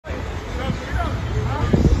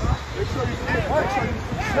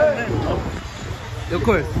Of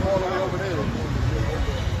course.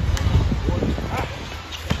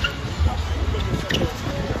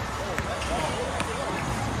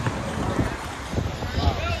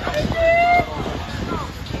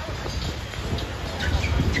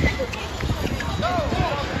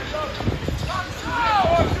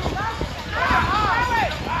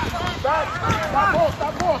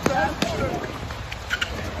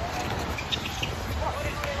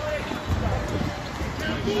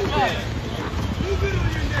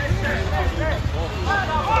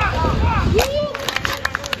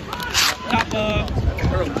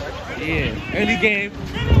 Yeah, early game.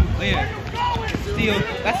 Yeah, steal.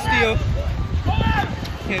 That's steal.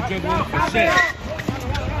 Can't dribble for shit.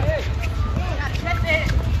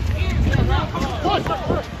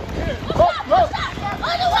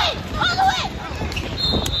 On the way!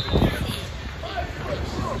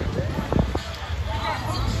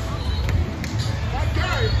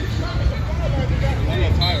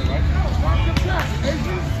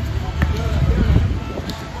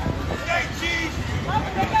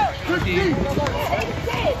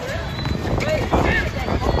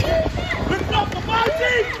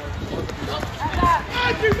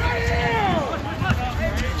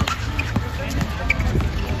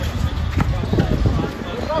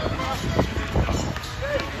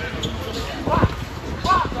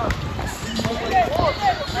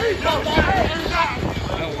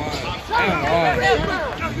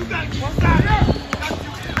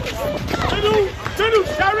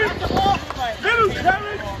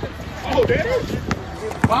 Oh, there it is.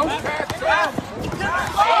 Bounce pass.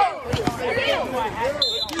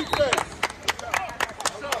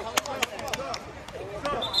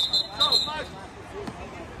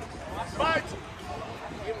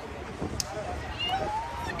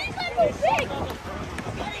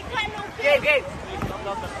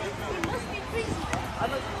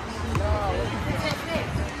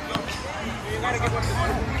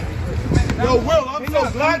 Yo, Will, I'm so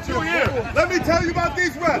glad you're here. Let me tell you about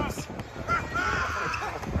these reps.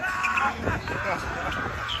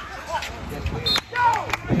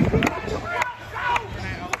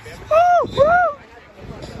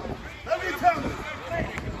 Let me tell you.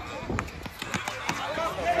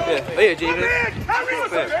 Yeah, oh yeah, Javen.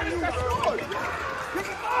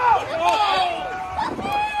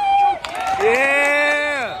 Yeah!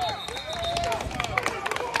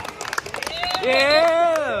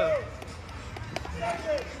 Yeah!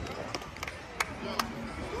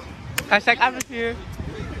 Hashtag atmosphere.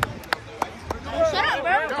 Shut up,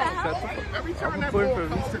 bro. Every time that ball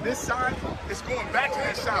comes to this side, it's going back to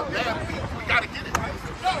that side. Yeah, we gotta get it.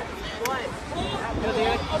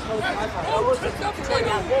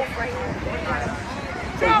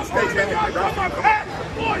 Stay standing.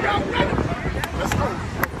 Let's go.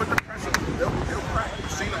 Put the pressure. They'll crack.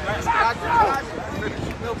 See the last time.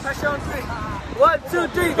 No pressure on 3. 1, 2,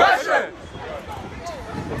 3, pressure!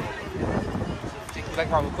 Like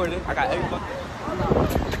my recording, I got everybody.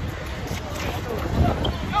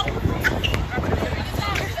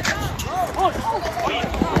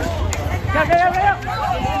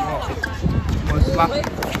 One slap.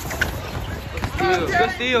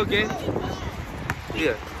 Good steal, okay?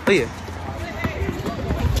 Yeah, oh yeah.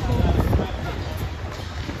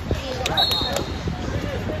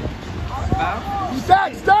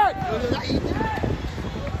 Stack!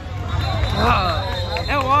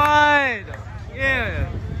 And wide! Yeah!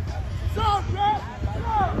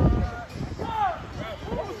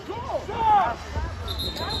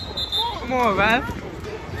 Come on, man.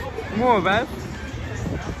 Come on, man.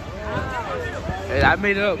 Hey, I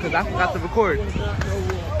made it up because I forgot to record.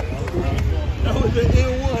 That was the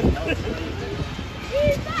N1.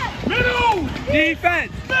 Middle!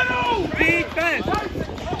 Defense! Middle! Defense!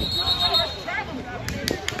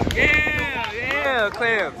 Yeah,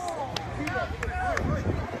 clams.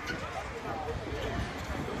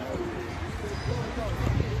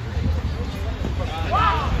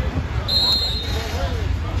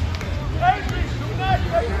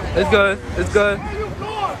 It's good. It's good.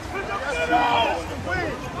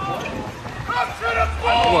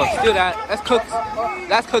 Come on, steal that. That's cookies.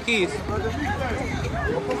 That's cookies.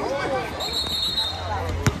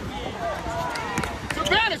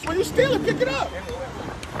 Savannah, when you steal it, pick it up.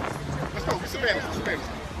 Let's go. Savannah.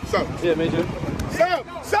 Sub. Yeah, Major. Sub.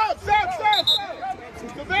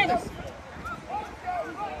 Savannah.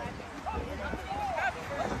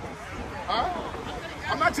 Huh?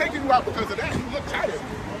 I'm not taking you out because of that. You look tired.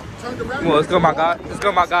 Turned around. Come on, let's go, my guy. Let's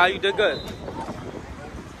go, my guy. You did good.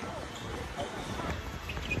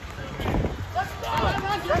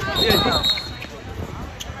 Yeah.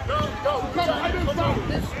 Go. Come on.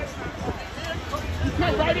 You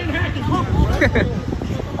cut right in half and hook.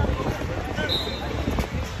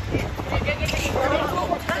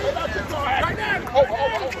 Right now. Oh.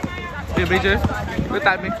 Here, BJ. Look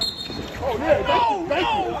at me. Oh, yeah. Thank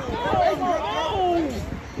you.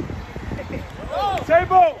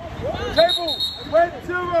 Table. Wait,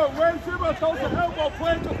 zero. Toss the elbow.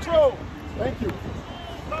 Play control. Thank you.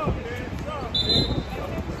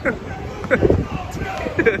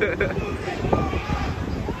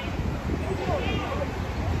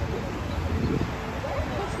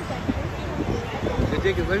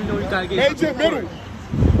 Jacob, let me know you gotta get Major middle.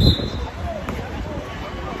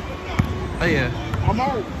 Oh yeah. I'm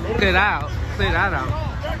out. Clear that out.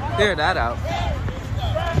 Clear that out.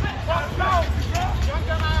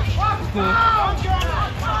 Cool.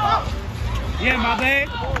 Yeah, my blade.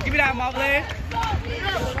 Give me that, my blade.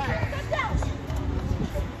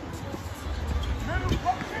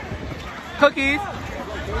 Cookies.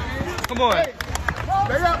 Come on.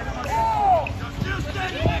 Stay up.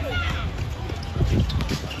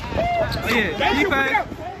 Oh yeah. Defense.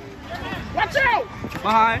 Watch out.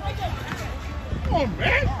 Behind. Come on,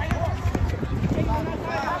 man.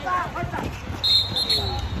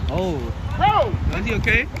 Oh. Bro. Is he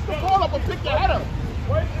okay? Put the ball up and pick your head up.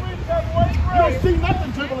 You don't see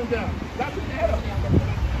nothing dribbling down. That's your head up.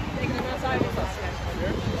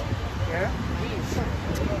 Yeah.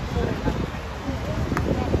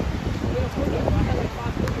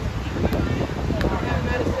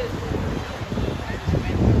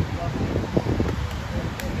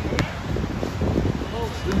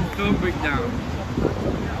 Film breakdown.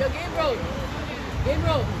 Yo, game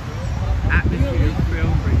road. Atmosphere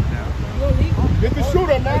film breakdown. Get the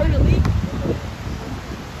shooter, man.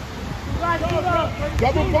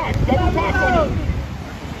 Double box on him.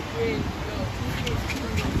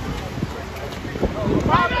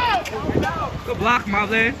 Good block, my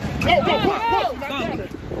blade. Go,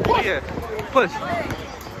 push. Yeah. Push.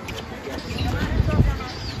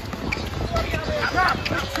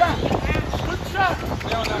 Good shot.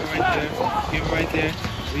 Give it right there.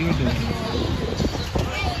 What are you gonna do?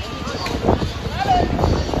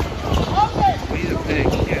 He's a pig.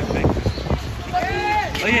 Yeah, pig.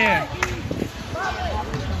 Oh yeah.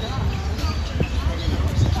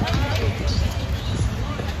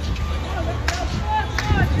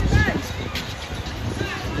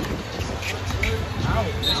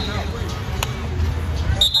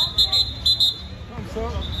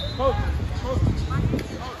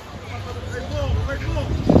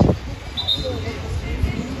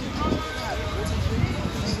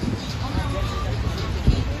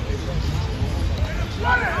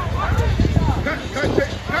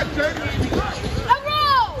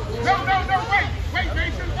 Wait,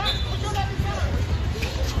 Mason.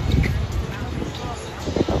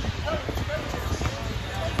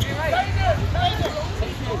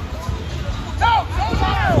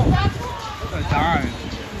 Darn.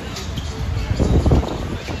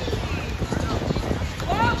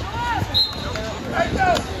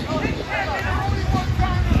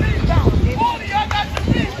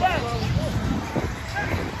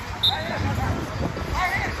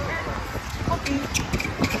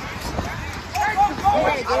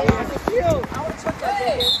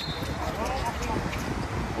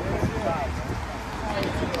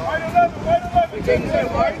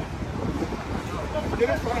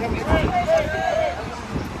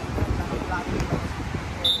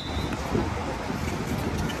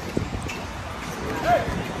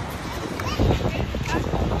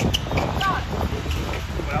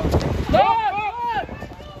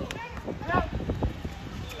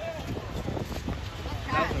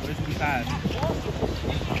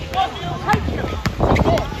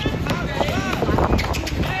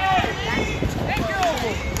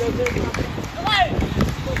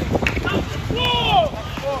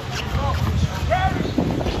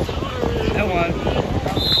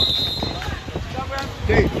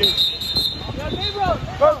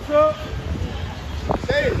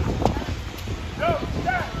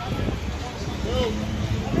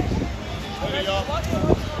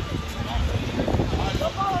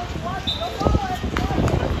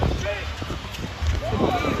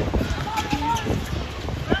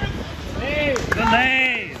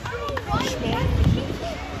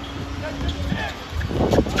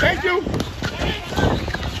 Thank you.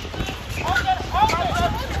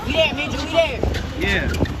 We there, Major, we there. Yeah,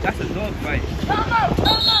 that's a dog fight.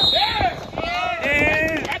 Yeah.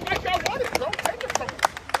 Yeah. Act like y'all want it. Don't take it from them.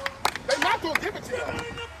 They're not going to give it to you.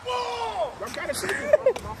 Y'all got to see it.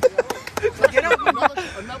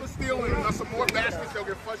 Another steal and some more baskets. They'll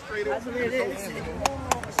get frustrated. That's what it is.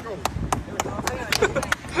 Let's go.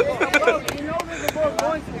 You know there's a ball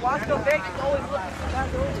going to Bosco Vegas always looking for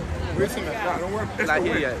that door. Listen, nah, don't worry. It's Not the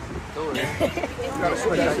here win. yet. You gotta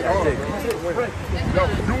switch that shit off. Yo,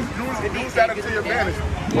 use that to your advantage.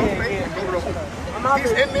 And go to the hoop.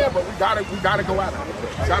 He's in there, but we gotta go at him.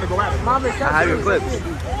 We gotta go at him. Mama, I have your clips. He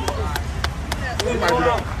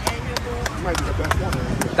might be the best one.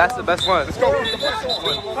 That's the best one. Let's go. The best one.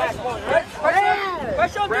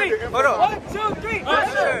 First on three. Hold on. 1, 2, 3.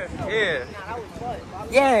 Yeah. Yeah.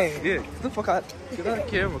 Yeah. Get the fuck out. Get on the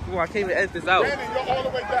camera. Come on, I can't even edit this out. Brandon, you're all the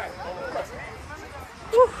way back.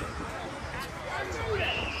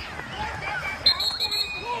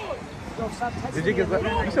 Did you get that?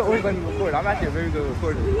 You should always let me record. I'm actually a very good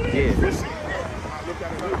recorder. Yeah.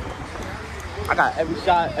 I got every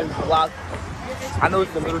shot, every block. I know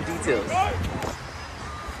it's the little details.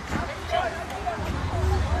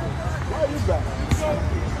 Why are you back?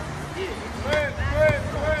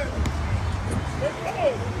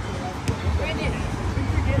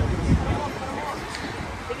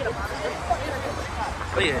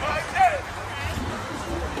 Oh yeah.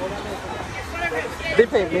 They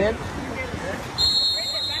play, man.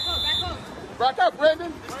 Back up,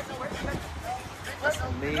 Brandon.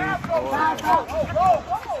 Me.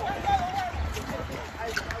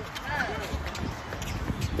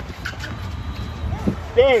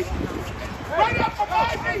 Good. Right up,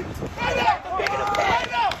 right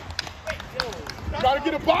up. You gotta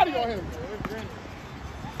get a body on him.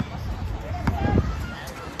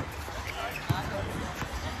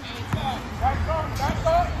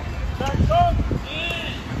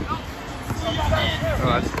 Oh,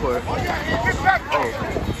 that's cool.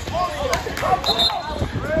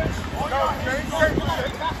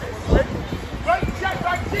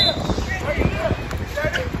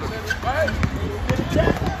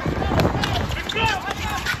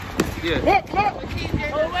 Yeah.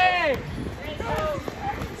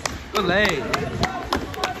 Good leg.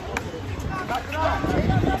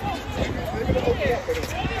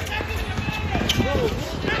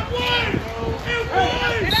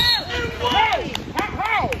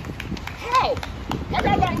 How? I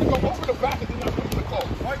got allowed to go over the back and do not go to the call.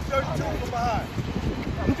 White 32 from behind.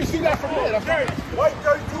 You can see that from there. That's right. White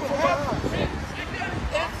 32 from behind.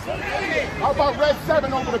 How about red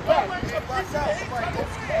 7 over the back?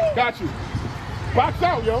 Got you. Box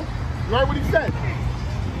out, yo. You heard what he said.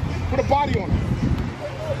 Put a body on him.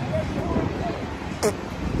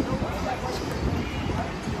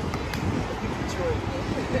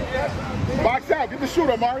 Box out. Get the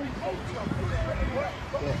shooter, Mari.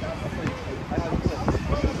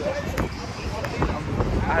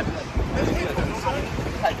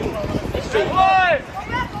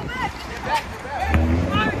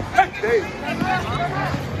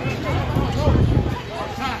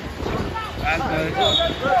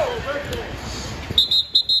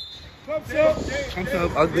 I'm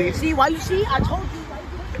so ugly. See, why you see? I told you.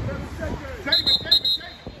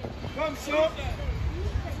 Come, son.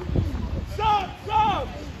 Son.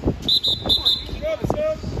 Good,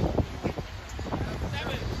 son.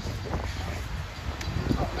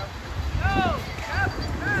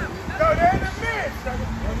 Go, they're in the mid.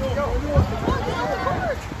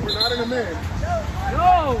 We're not in the man.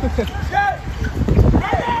 No.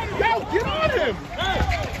 Yo, get on him.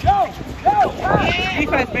 Yo.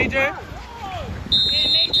 Defense, Major.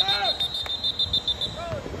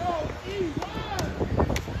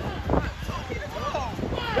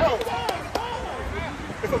 Yo.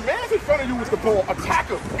 If a man's in front of you with the ball, attack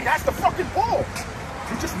him. That's the fucking ball.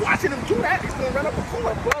 You're just watching him do that. He's going to run up the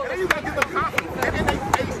court. And then you got to give them confidence. And then they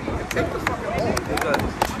face and take the fucking ball.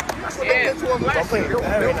 That's what they did to him last year.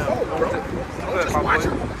 They'll fold, bro. Don't just watch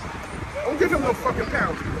him. Don't give him no fucking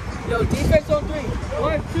pounds. Yo, defense on 3.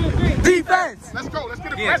 1, 2, 3. Defense. Let's go. Let's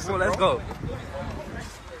get Yeah, aggressive, well, let's bro. go.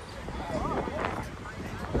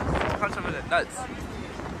 Punch him in the nuts.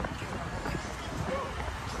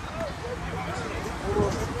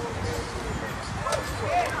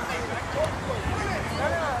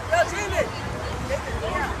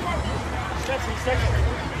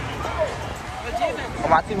 Oh,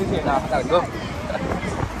 my team is here now. I gotta go.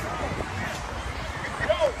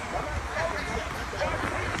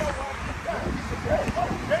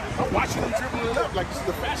 I'm watching him dribbling it up like this is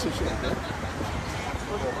the fashion show, man.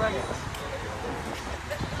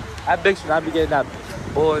 That big should not be getting that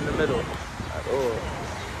ball in the middle at all.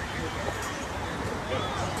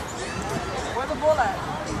 Where's the ball at?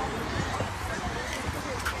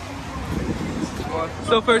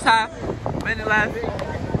 So first half, minute left,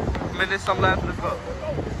 minute some left, let's go.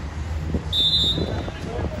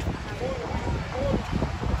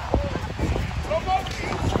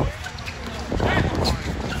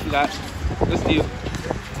 See that? Good steal.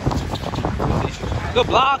 Good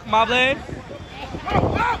block, my blade.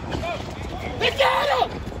 They got him!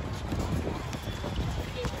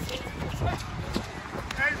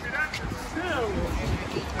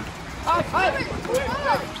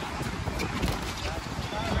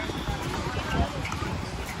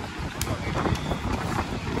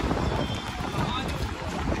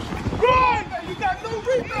 Run! You got no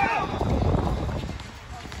rebound!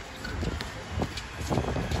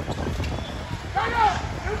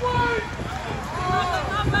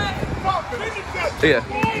 Yeah.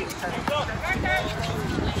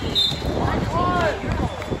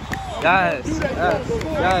 Yes. Yes.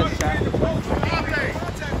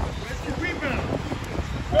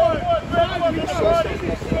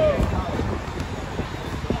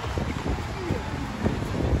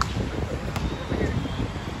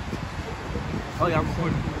 Oh yeah, I'm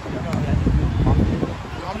recording.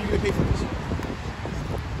 How are you gonna pay for this?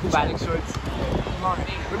 Who batting shorts?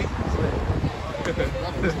 Really?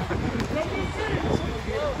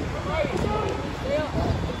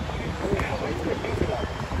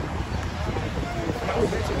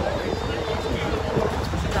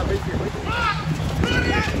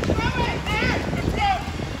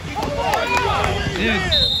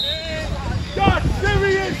 Yes. God,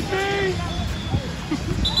 serious, man!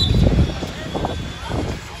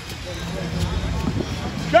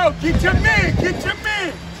 Go, get your man! Get your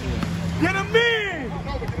man! Get a man!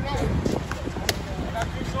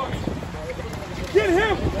 Get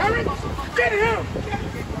him! Eric! Get him!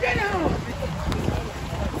 Get him!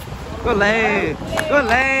 Good lane. Good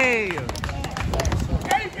lane.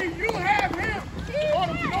 Avery, you have him!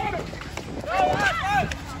 Order him!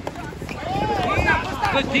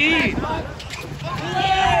 Good D.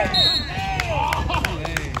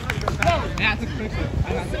 I took a picture. I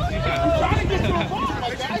got a picture. Trying to get to a ball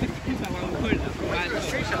like that!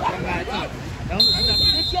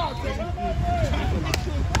 Good job,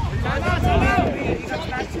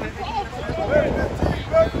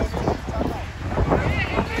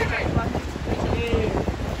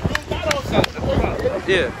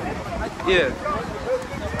 Yeah. Yeah.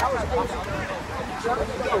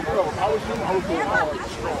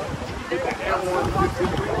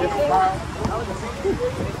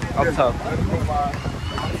 I'm tough.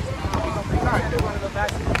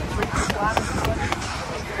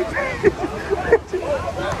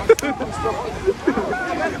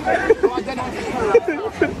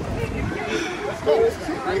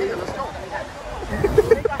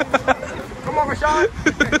 Come on, Rashad.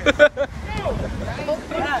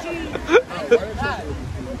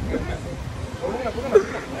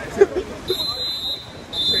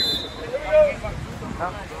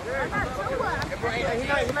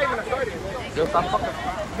 Yo, stop fucking.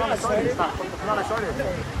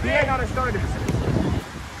 He ain't gonna start it.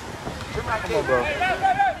 Come on, bro.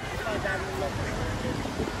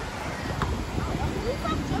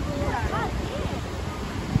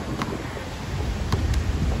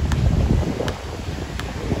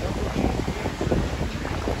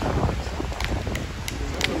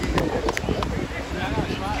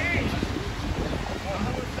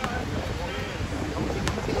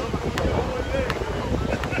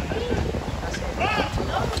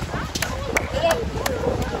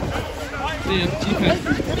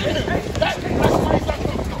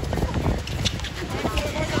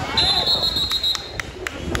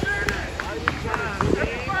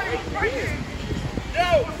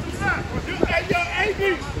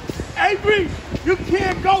 Avery, you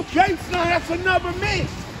can't go Gates now, that's another man.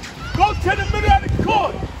 Go to the middle of the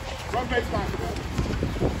court. Run baseline.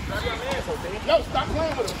 Yo, stop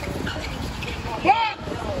playing with him. Block!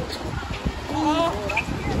 Oh,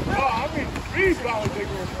 I mean, these guys are big.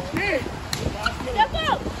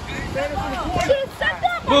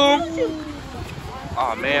 Boom.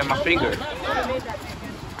 Oh man, my finger. Get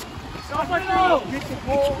the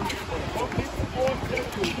ball.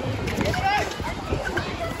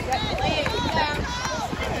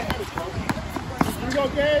 You go,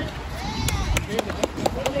 Gabe.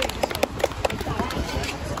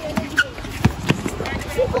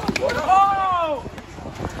 Oh!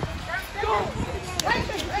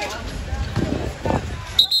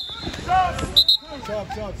 Stop.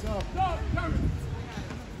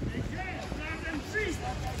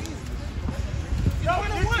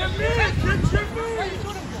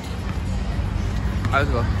 Let's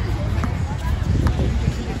go.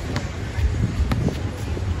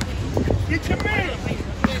 Get your man.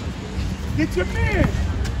 Get your man.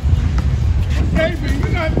 Okay, but you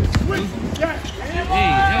got to switch that. Hey,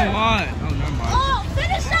 never mind. Oh, never mind. Oh,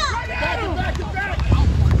 finish up! Back to back.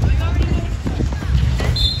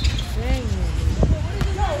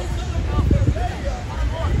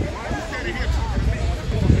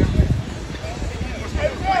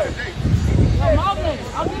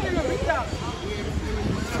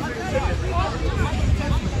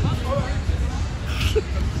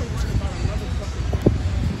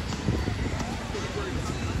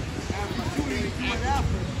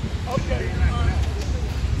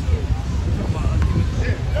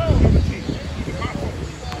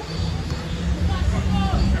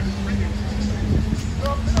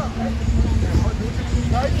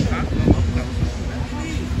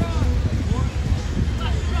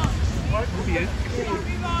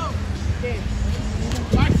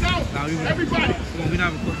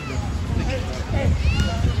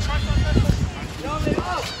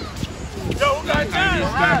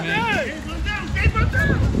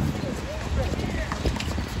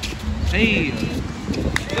 Hey,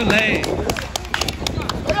 good leg.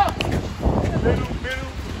 Middle.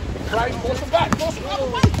 Right, force him back. Force him out.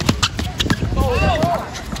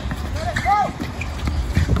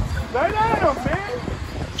 Lay down, man.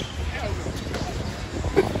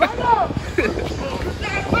 Lay down.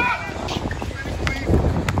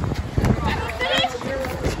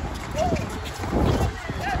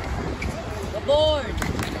 The board.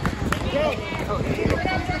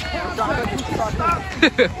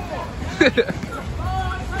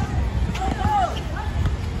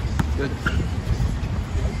 Good.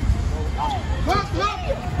 Look.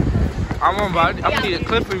 I'm gonna need a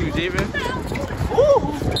clip from you, David.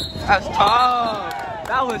 Ooh, that's tough.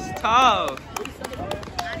 That was tough.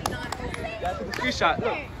 Screenshot.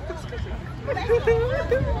 Look.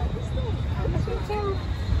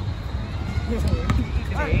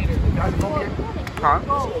 Huh?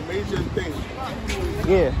 It's a major thing.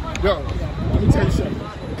 Yeah. Yo, let me tell you something.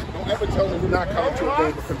 Don't ever tell me you're not coming to a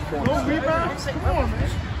game because you're going to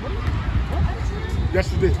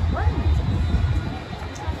Yes, you did.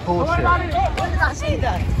 Bullshit. When did I say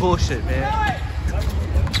that? Bullshit, man.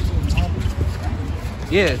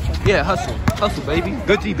 Yeah, hustle, baby.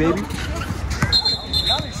 Good G, baby.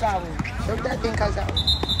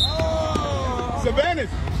 Savannah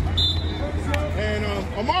and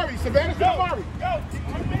Amari. Savannah and Amari.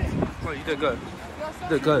 Oh, you did good. You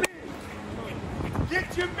did good.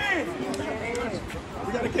 Get your man.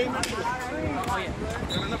 We got a game after this.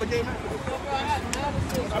 Got another game after this.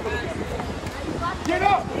 Get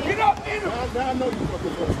up, Now I know you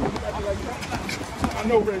fucking good. I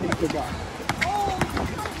know Randy's the guy.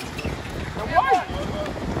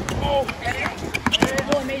 Oh.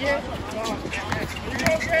 Go, Major.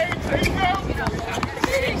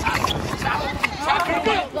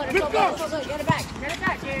 Let's go. Get it back,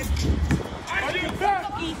 kid.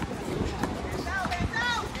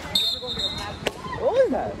 What was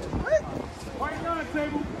that? White nine,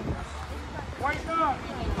 table. White nine.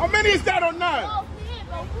 How many is that on 9?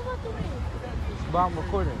 But I'm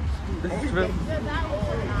recording. This is film.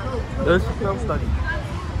 This is film study.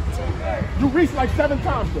 You reached like 7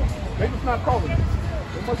 times though. They just not calling you.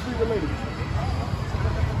 They must be related.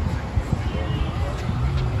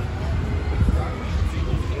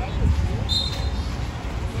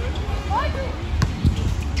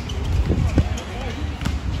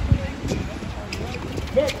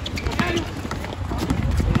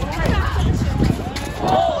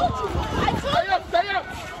 Stay up.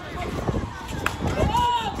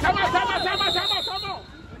 Come on.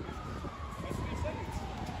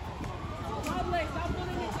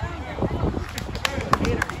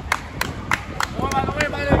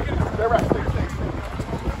 Stay right.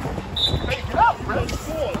 Hey, get up, bro.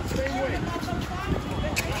 Same way.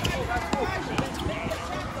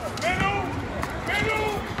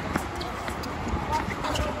 Middle.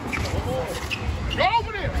 Go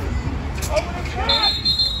over there. Over the top.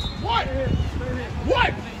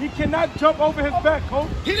 What? He cannot jump over his back, coach.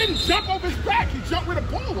 He didn't jump over his back. He jumped with a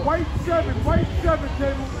ball. White 7, table.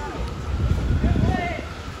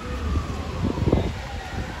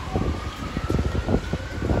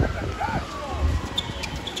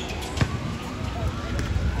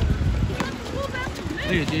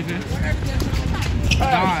 There, David.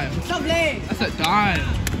 Dive. That's a dive.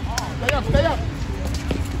 Stay up.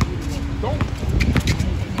 Don't.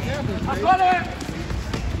 I got it.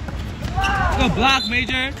 Good block,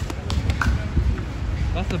 Major.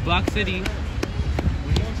 That's a block city.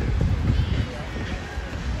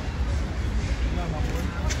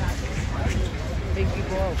 Big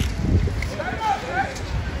people out.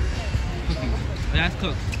 Cookie. That's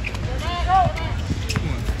cooked. Come on.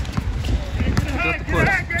 Get the push.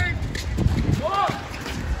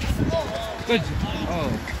 Good. Oh,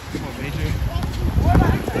 come on, Major.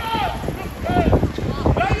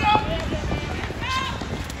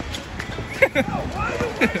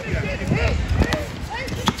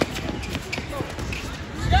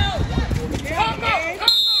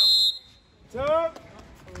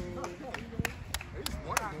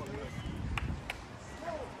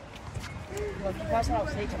 I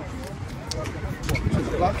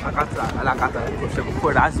got that.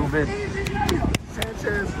 Before I zoom in.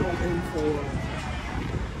 Sanchez go in for.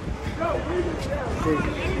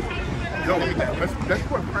 Yo, look at that. Let's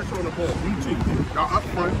put pressure on the ball. You too. Now up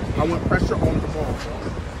front, I want pressure on the ball.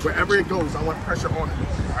 Wherever it goes, I want pressure on it.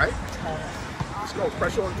 All right? Let's go.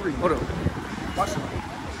 Pressure on 3. Hold on. Watch it.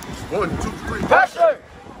 1, 2, 3. Pressure!